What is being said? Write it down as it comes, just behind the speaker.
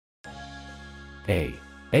A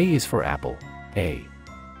is for apple, A.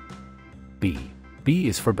 B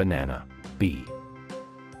is for banana, B.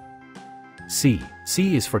 C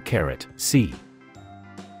is for carrot, C.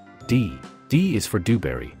 D is for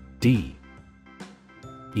dewberry, D.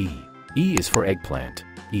 E is for eggplant,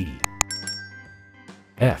 E.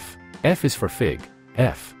 F is for fig,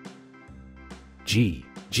 F. G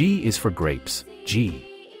is for grapes, G.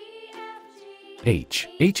 H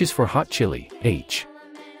is for hot chili, H.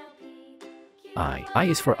 I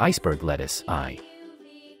is for iceberg lettuce, I.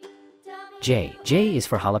 J is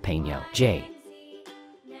for jalapeno, J.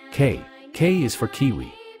 K is for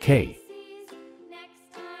kiwi, K.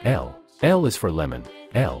 L is for lemon,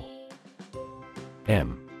 L.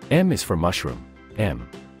 M is for mushroom, M.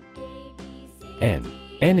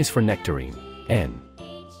 N is for nectarine, N.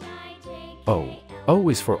 O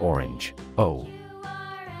is for orange, O.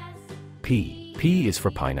 P is for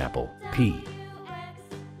pineapple, P.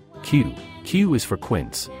 Q is for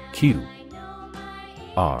quince, Q.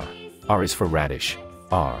 R is for radish,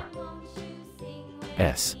 R.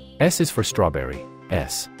 S is for strawberry,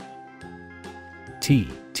 S. T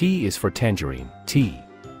is for tangerine, T.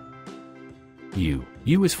 U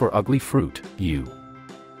is for ugly fruit, U.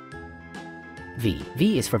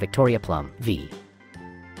 V is for Victoria plum, V.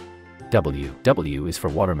 W is for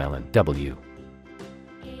watermelon, W.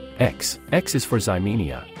 X is for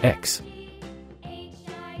Ximenia, X.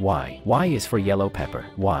 Y is for yellow pepper,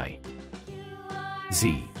 Y.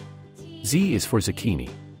 Z is for zucchini,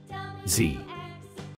 Z.